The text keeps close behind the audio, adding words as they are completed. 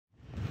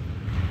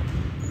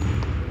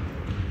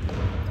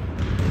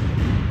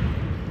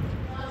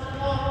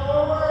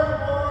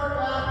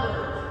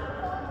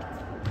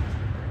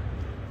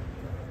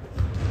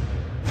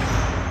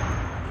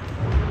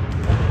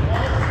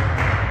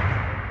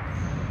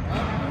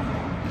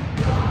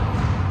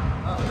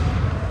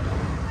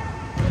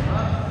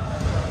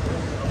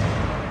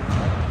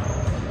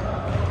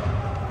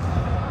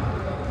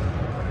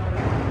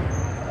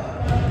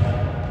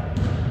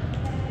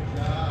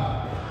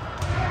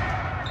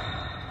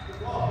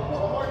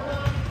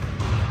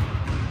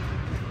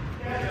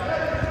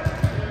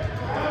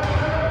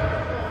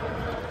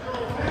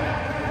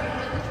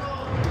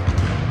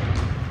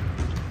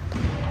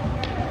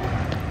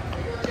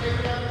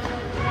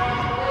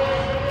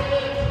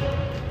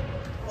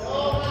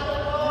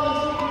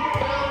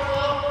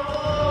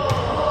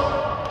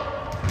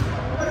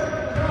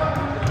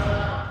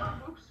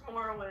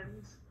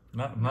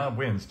grandma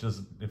wins.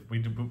 Just if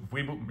we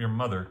boop your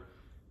mother,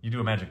 you do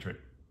a magic trick.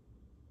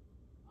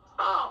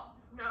 Oh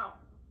no.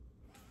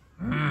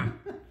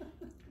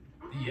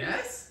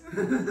 Yes.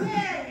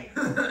 Hey.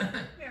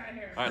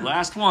 Here. All right,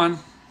 last one.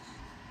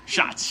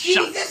 Shots.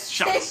 Jesus,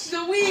 shots.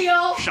 the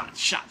wheel.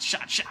 Shots.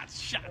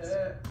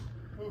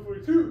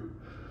 442.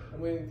 I'm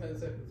waiting 10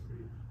 seconds for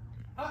you.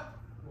 Hot.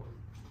 1,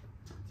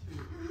 2.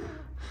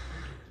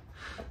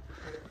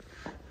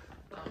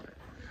 No.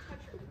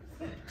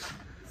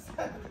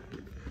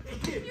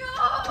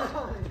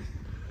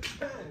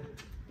 10.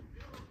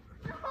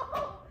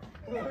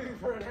 I'm looking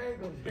for an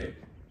angle, Jake.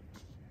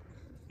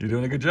 You're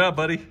doing a good job,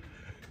 buddy.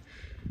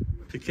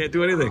 You can't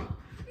do anything.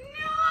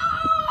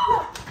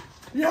 No.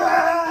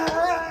 Yeah!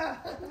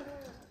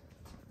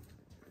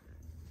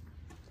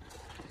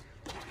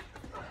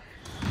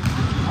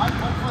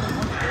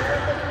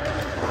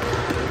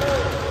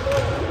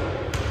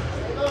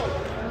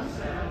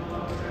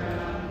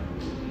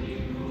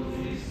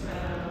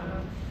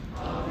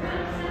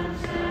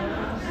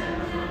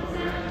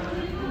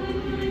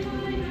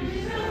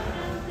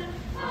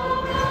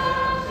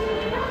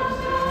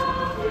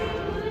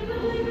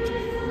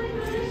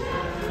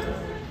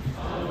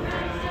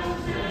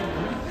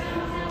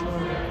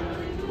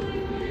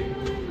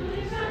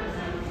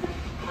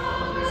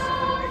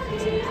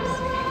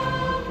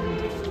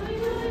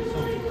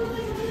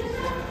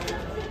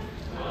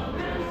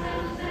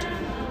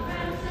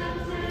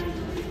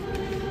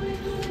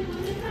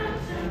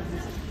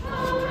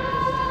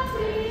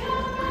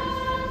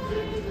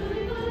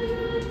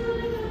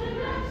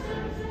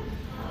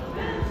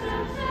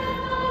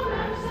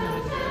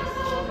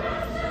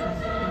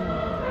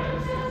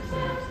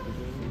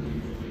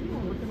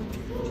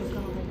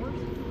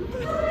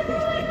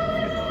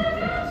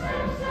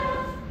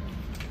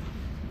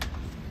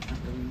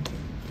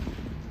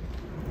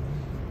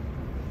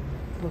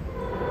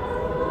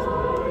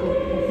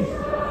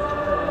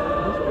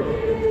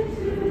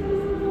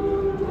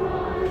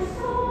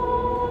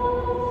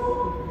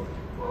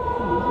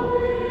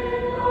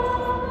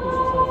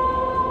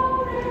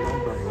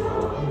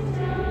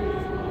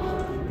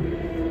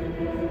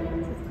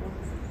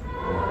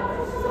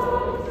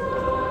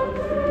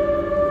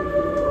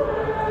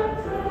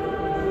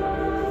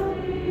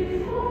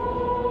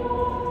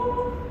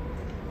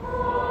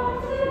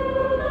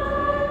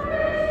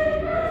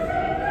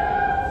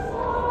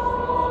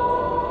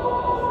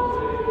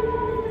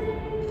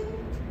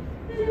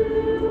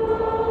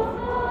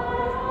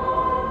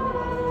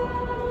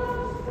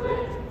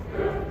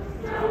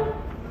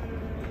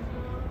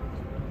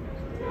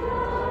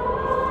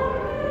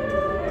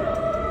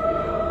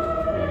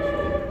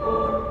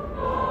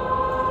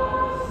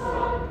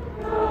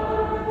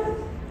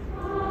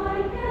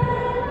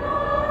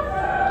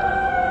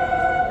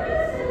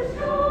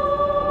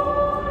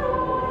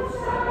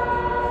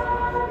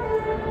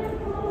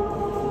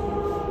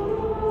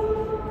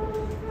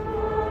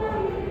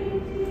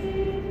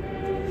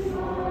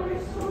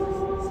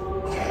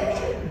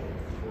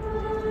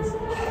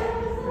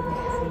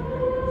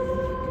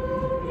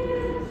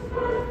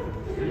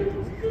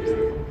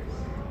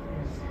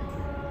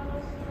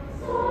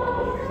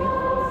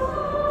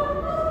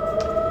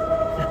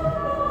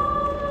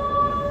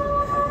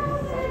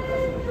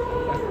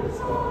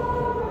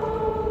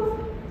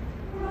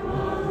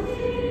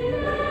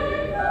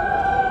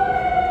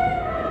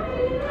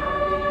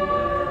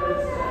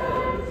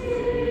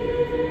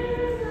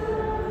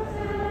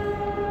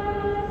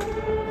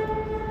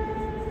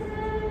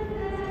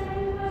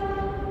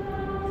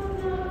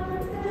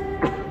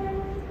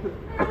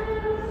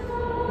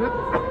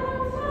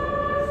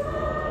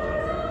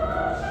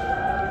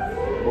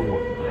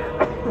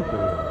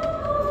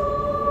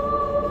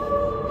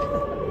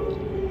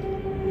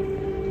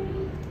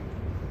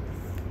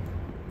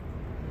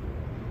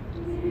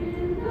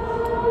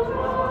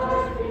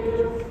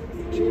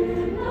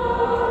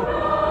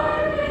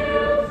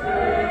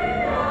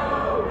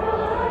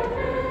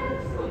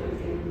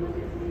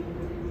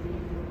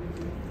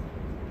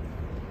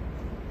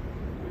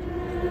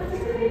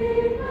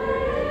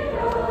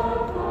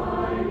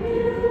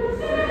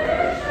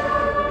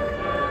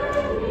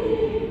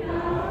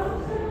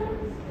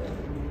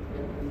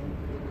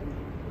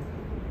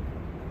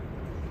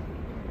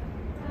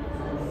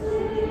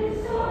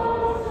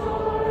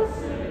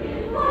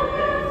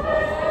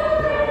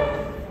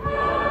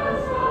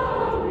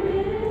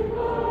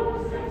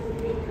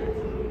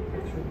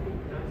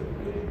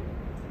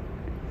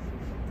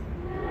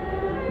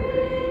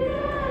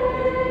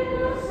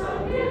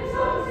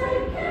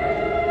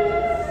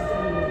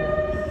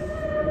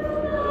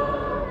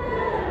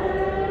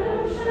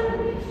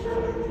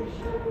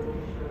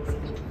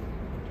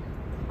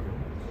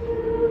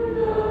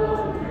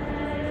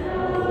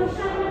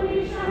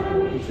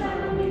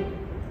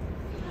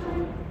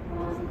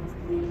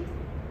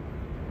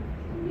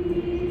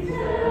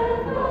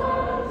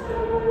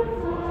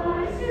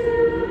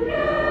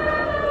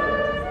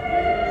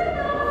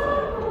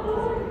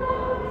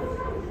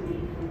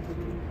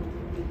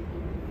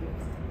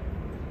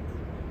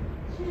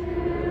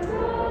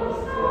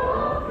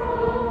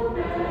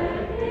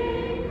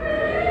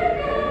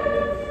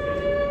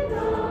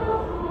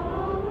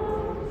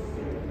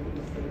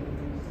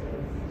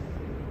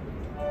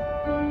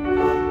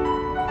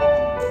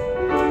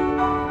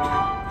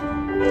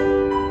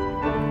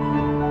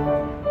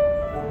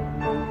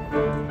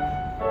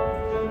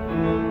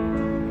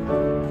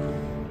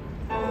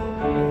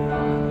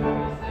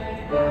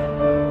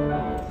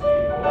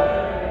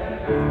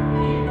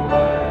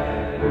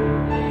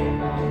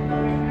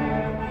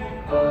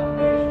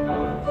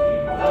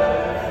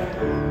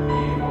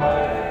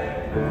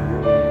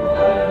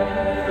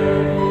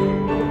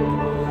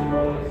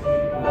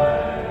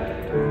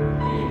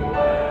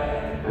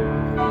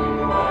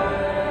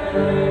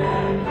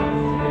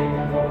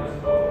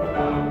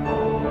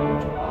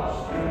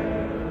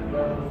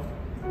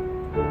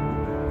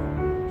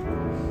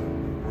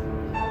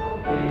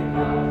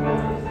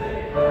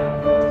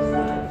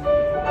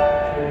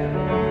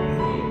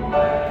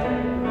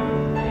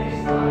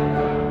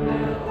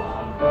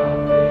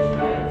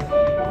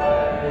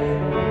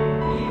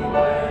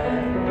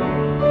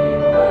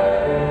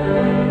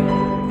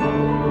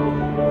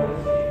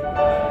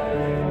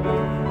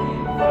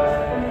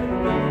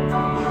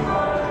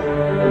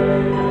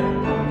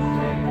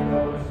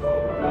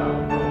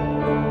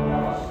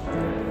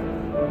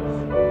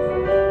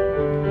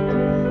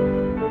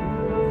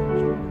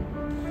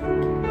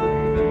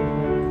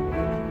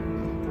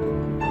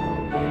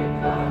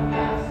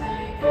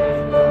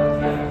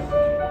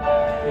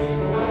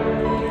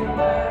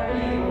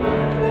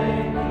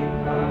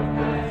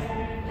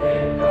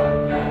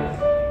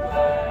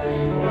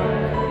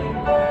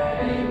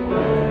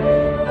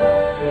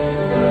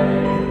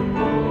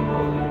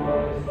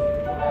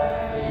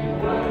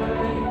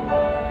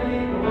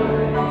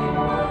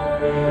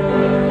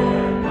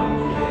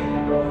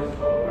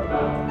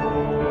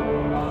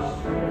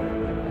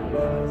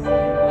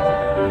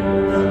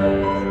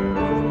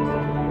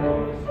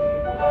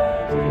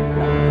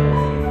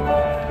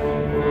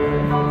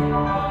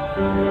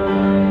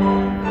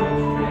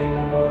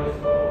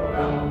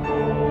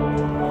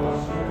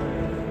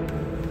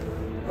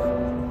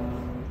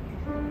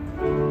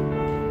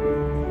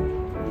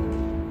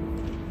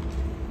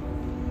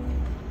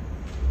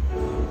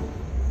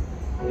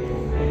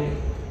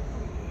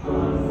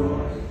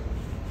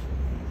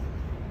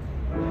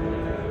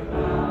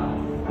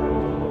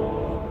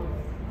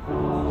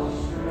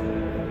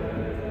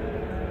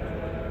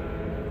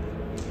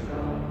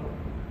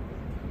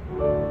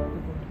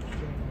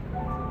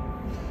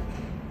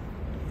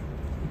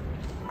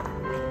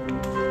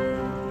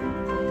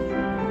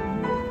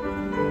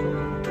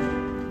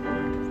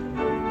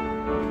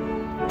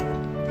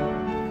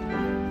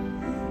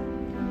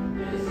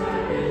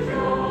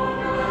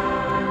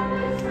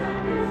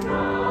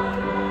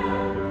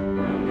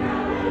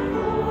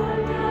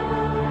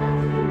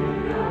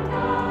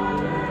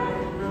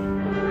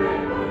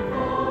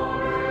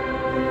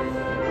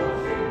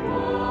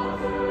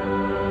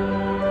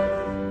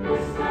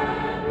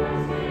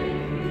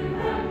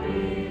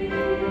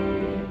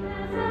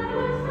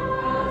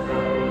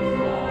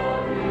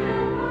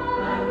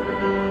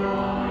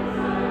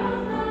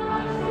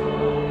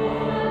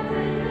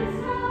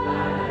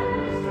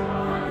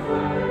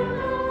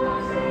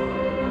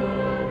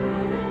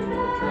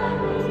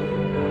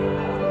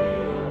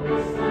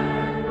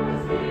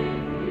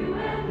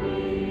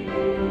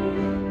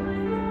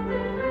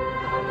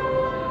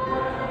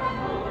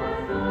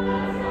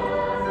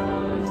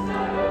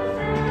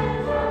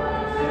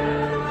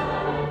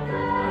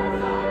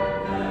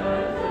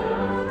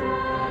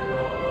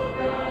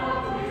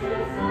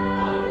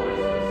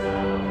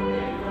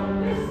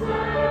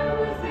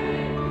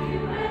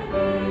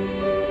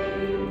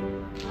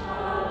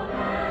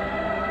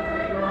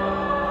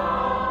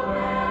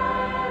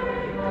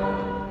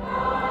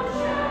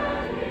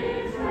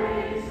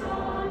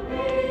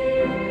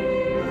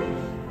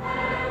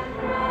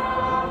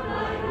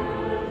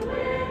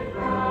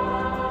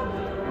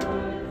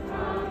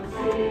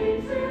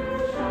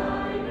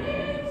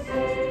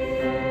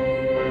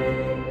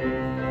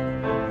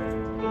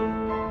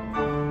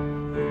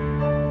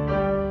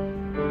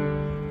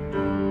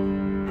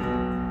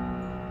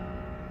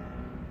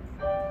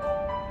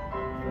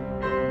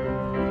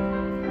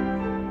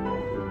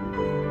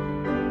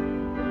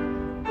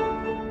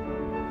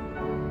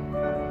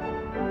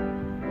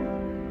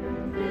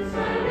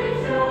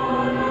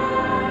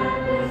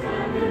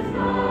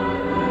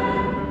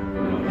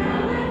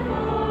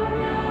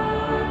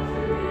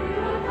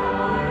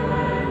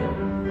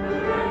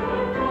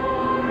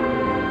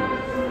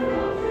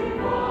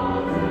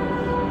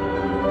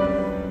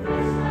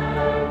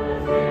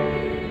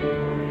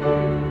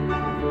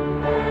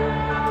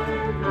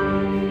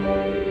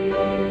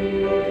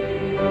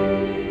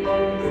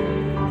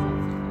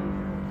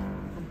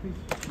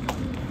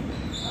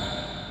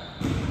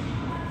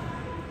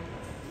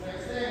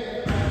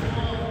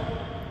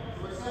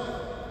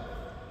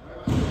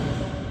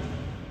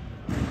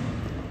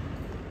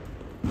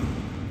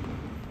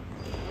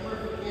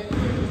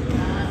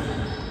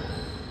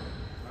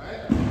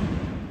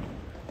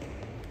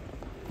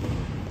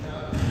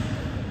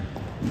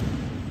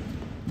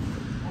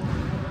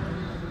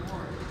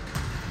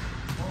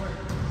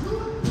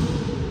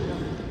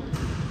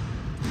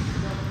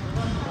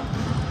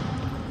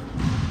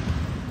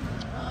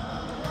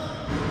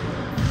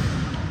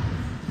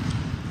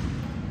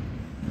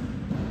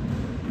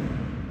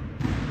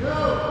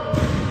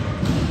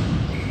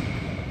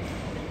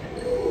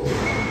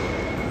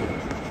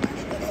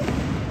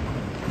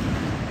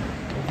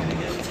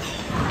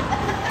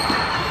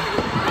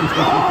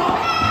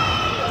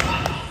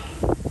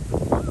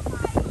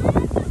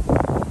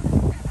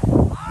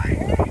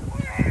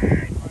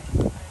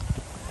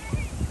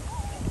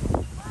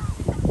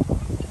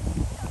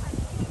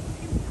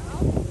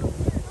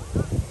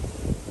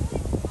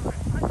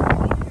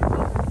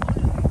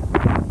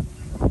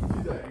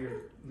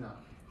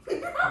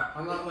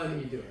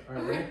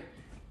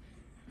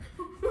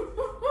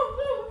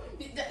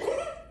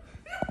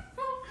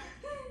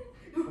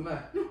 Come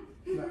back.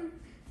 Come back.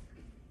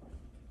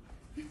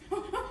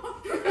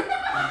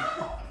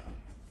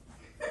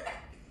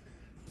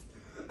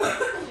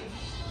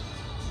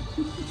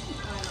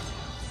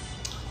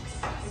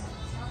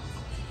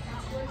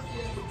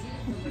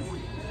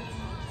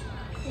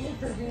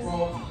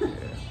 Well,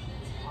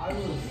 I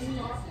was.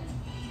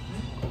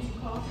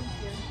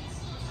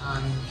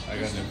 I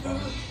got no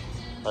phone.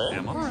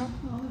 Amara.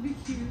 Oh, it'd be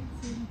cute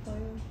seeing play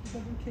with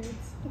other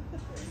kids.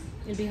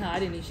 It'll be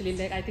hard initially,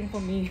 like I think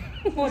for me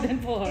more than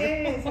for her.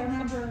 It is. I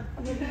remember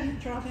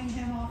dropping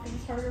him off. It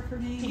was harder for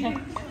me. Yeah.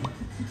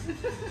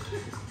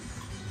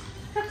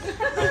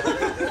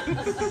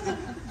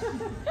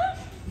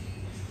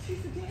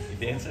 You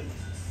dancing?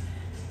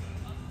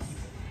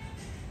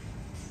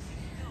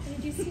 What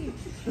did you see?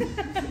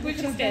 We're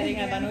just staring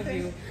at one of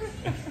you.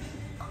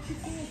 She's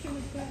seeing us in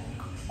the back.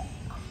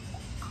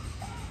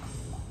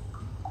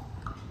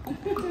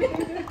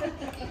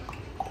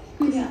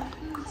 Yeah.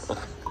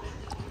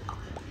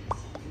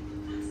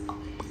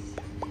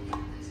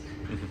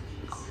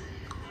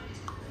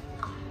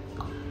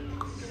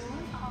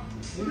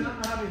 You're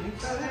not having you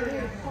got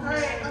here.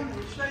 Alright,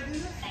 should I do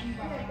this?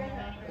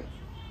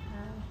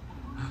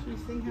 Should we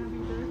sing happy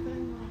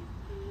birthday?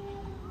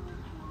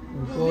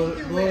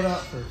 Blow it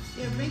up first.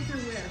 Yeah, make your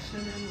wish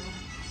and then we'll.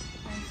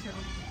 Thanks, Joe.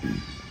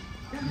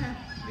 Go ahead.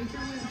 Make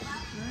your wish.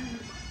 All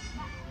right.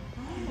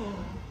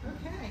 Oh,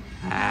 okay.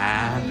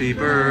 Happy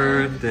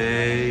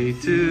birthday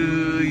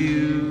to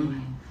you.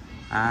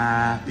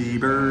 Happy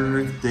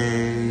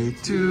birthday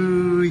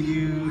to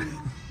you.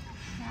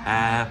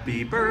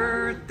 Happy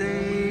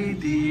birthday,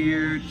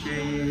 dear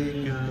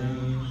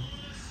Jacob.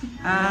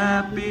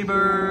 Happy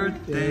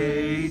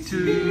birthday to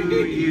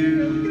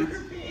you.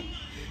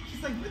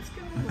 She's like, what's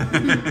going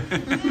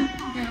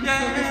on?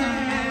 Yay!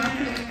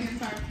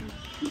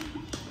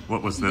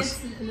 What was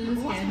this? A little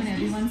scared when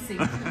everyone sings.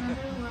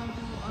 Another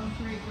level of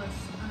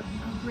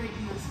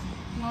greatness.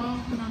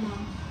 Love, Mama.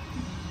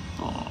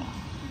 Aw.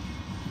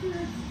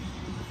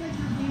 It's like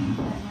your game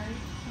plan, right?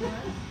 What?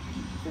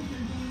 It's like your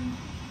game.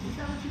 Is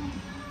that what you want?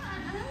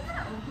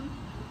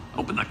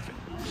 Open that thing.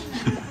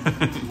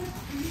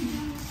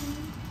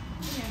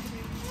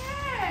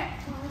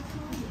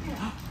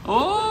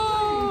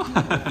 Oh!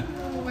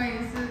 Wait,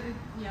 is it?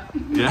 Yeah.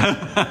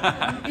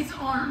 Yeah. It's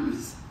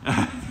arms.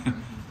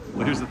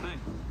 Well, here's the thing.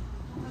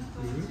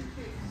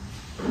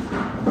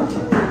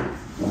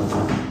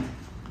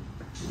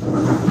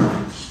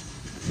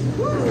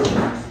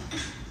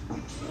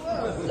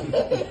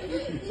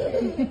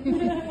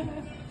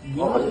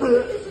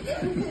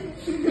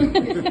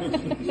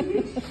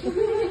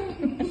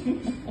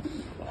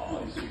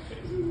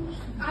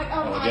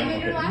 I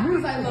made her laugh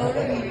because I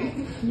loaded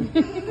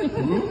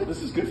you.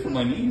 This is good for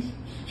my knees.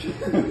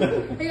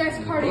 Hey guys,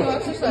 cardio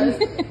exercise.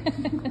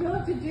 We'll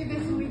have to do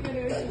this when we go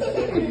to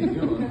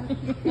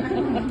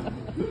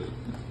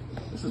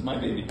This is my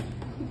baby.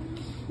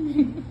 Do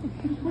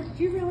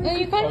you realize? No,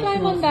 you can't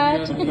climb on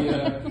that.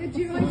 Did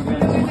you like to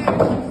live in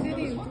Action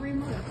City in 3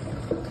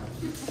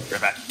 months?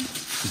 Right back.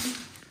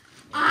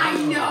 I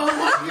know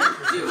what you're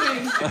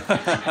doing.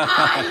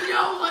 I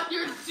know what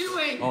you're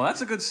doing. Oh,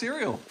 that's a good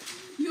cereal.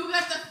 You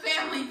got the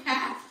family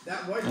pack.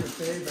 That was your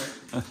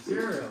favorite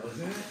cereal,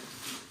 isn't it?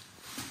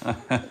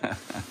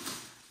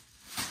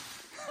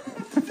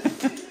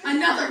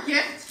 Another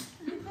gift.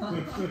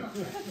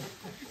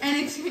 and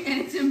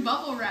it's in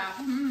bubble wrap.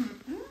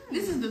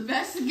 This is the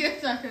best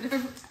gift I could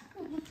ever.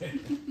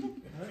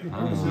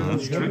 Oh,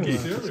 that's tricky.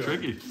 That's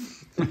tricky.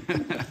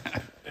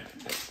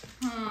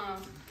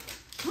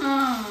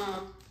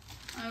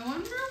 I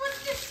wonder what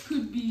this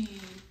could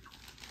be.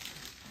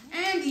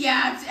 And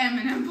yeah, it's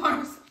M&M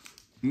bars.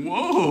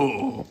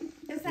 Whoa!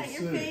 Is that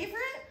your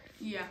favorite?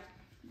 Yeah.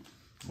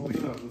 Hold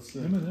it up. What's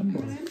that? M&M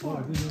bar. Oh, I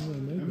didn't know they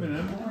made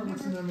M&M bar?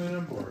 What's an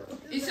M&M bar?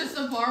 It's just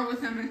a bar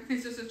with M&M.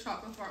 It's just a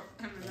chocolate bar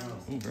with M&Ms.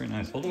 Oh, very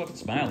nice. Hold it up and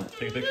smile.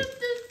 Take a picture.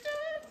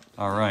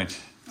 All right.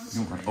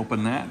 You want to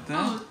open that then?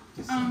 Oh,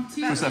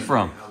 Who's that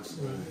from?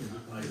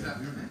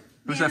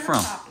 Who's that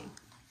from?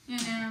 Yeah,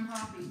 Nana and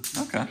Poppy.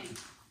 Okay.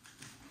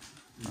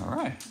 All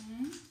right.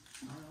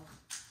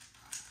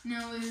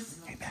 No, it's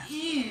Hey, Ben.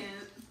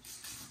 is.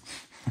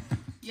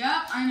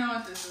 Yep, I know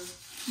what this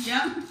is.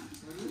 Yep.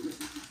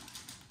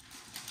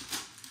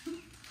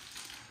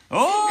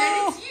 Oh! Then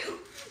it's you.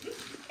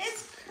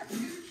 It's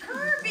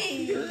Kirby.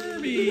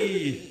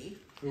 Kirby.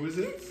 Who is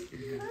it?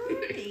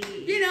 Kirby.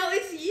 You know,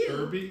 it's you.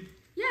 Kirby?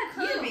 Yeah, it's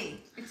Kirby. you.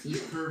 It's you.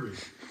 Who's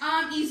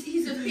Kirby?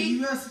 He's a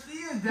pink. USB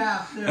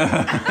adapter. No.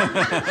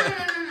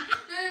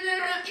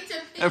 It's a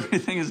pink.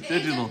 Everything is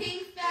digital. It's a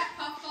pink fat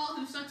puffball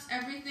who sucks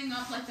everything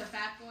up like a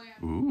fat boy.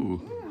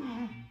 Ooh.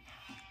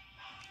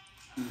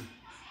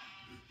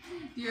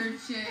 Dear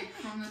chick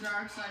from the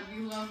dark side,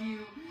 we love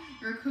you.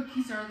 Your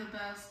cookies are the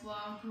best.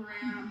 Love,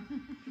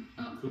 Graham.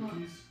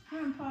 Cookies?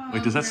 Grandpa.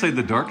 Wait, does that say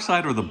the dark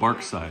side or the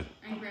bark side?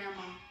 And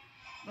Grandma.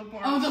 The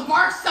bar. Oh, the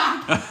bark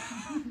side.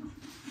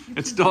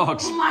 It's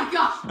dogs. Oh my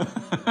god.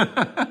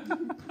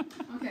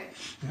 Okay.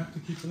 You have to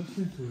keep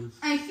listening to us.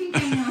 I think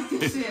I know what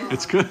this is.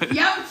 It's good.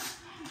 Yep.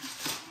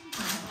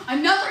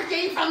 Another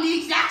game from the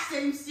exact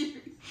same series.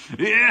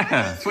 Yeah,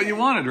 that's what you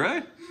wanted,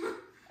 right? Oh,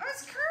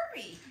 it's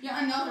Kirby.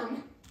 Yeah, another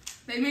one.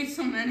 They made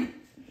so many.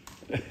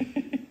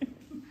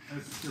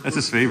 That's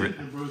his favorite.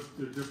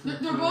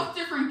 They're both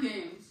different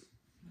games.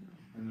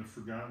 And the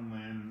Forgotten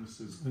Land, and this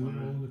is And then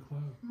all in the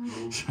cloud.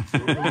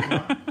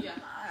 Yeah.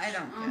 I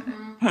don't get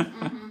it.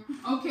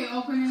 Okay,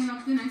 opening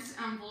up the next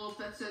envelope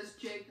that says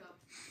Jacob.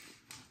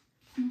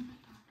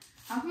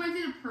 How come I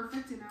did it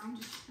perfect and now I'm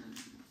just...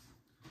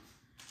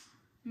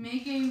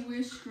 Make a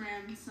wish,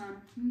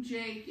 grandson.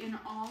 Jake, in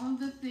all of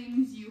the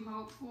things you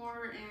hope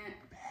for and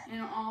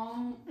in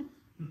all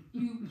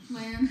you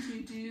plan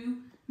to do,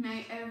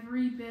 may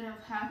every bit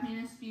of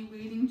happiness be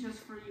waiting just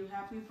for you.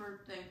 Happy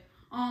birthday.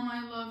 All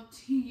my love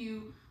to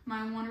you,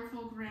 my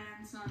wonderful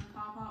grandson,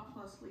 Papa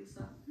plus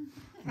Lisa.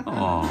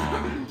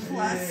 Aww.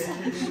 Plus.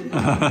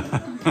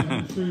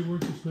 I'm sure you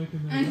weren't just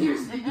making that And up.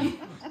 here's the gift.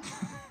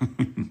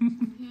 Okay,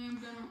 I'm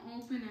gonna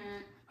open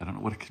it. I don't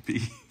know what it could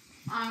be.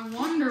 I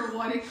wonder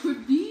what it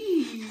could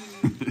be.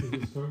 Does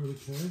it start with a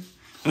K?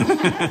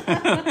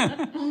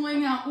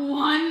 Pulling out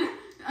one.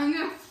 I'm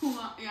gonna pull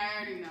out. Yeah, I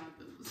already know what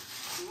this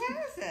is. What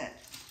is it?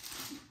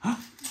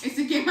 It's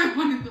the game I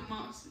wanted the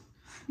most.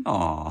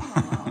 Aww.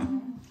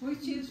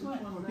 Which is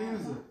what? What game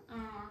is it?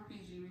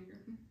 RPG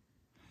Maker.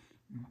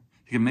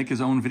 He can make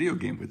his own video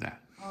game with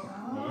that.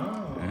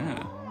 Wow.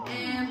 Yeah.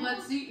 And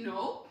let's see.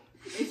 No,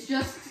 it's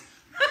just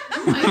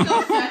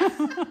Lego sets.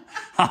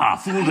 Haha,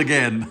 fooled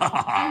again.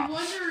 I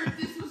wonder if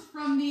this was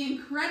from the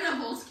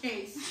Incredibles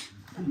case.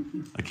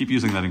 I keep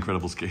using that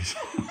Incredibles case.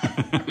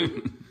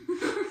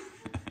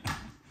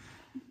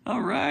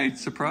 All right,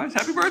 surprise.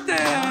 Happy birthday. You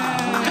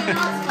know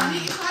what's funny?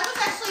 If I was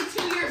actually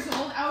 2 years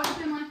old, I would have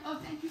been like, oh,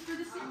 thank you for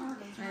the series.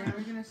 Alright,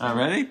 we're gonna All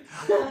ready?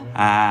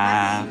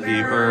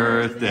 Happy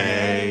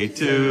birthday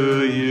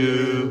to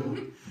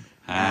you.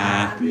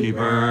 Happy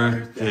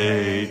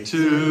birthday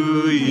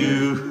to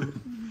you.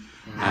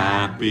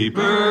 Happy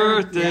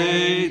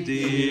birthday,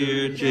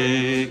 dear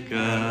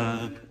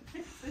Jacob.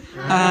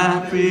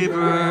 Happy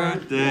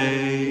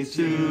birthday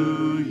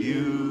to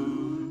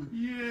you.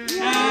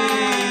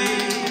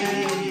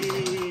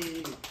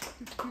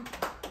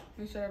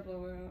 Should I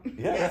blow it out?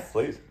 Yeah,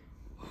 please.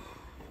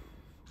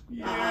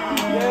 Yay!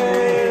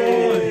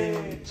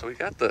 So we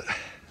got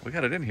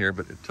it in here,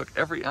 but it took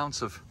every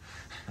ounce of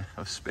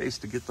space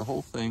to get the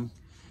whole thing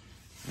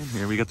in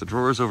here. We got the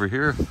drawers over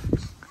here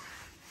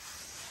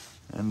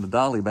and the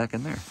dolly back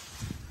in there.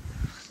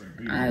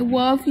 I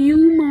love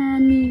you,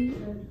 Mommy.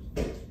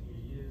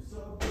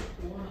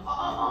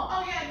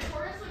 Oh, yeah, of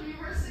course, when we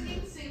were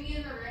singing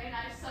in the Rain,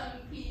 I sung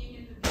Peeing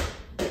in the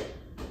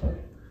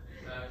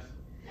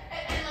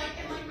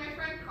And my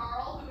friend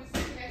Carl, who was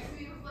sitting next to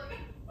me,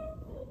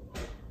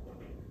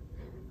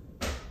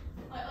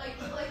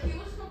 was like he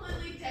was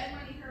completely dead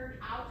when he heard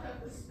out of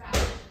the spout.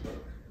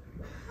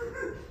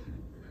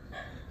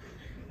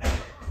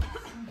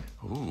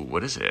 Ooh,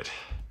 what is it?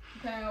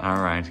 Okay,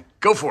 All right,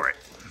 go for it.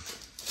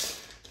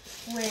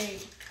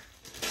 Wait,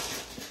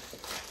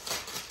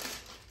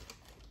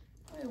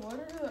 what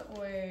are the...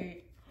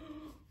 Wait.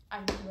 I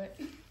knew it.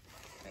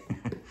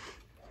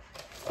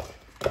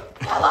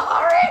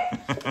 Kalahari!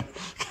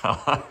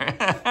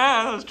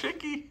 That was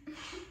tricky.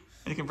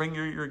 You can bring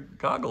your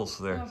goggles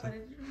there. No, but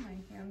it's in my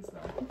hands,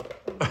 though.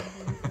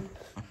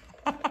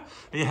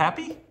 Are you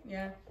happy?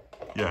 Yeah.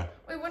 Yeah.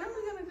 Wait, when are we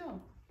gonna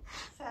go?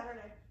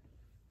 Saturday.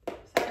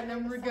 And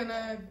then we're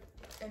gonna...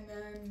 And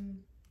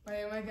then...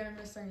 Wait, am I gonna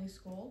miss any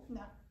school?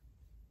 No.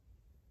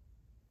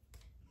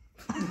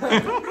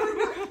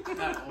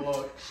 That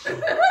look.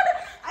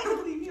 I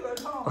can leave you at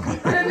home.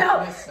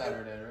 No! This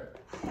Saturday,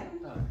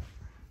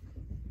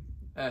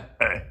 right?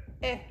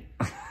 Wait,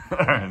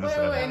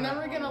 and then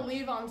we're gonna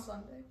leave on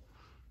Sunday.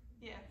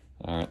 Yeah.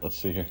 All right, let's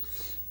see here.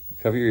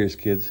 Cover your ears,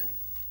 kids.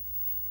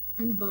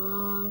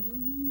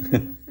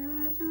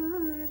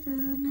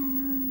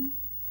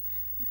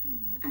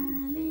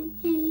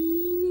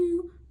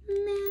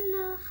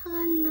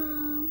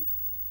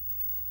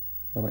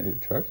 I might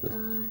need to charge this. There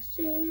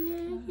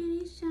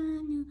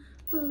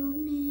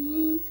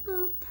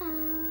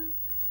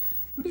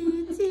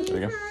we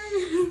go.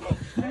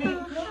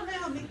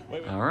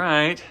 All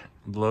right,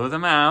 blow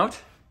them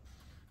out.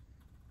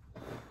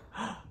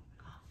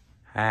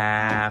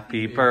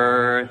 Happy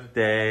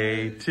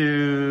birthday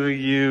to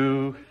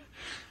you.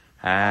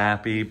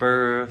 Happy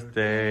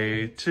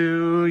birthday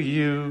to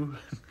you.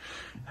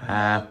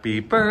 Happy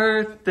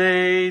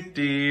birthday,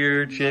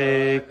 dear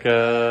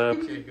Jacob.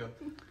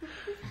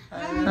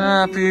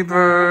 Happy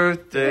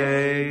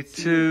birthday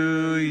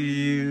to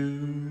you.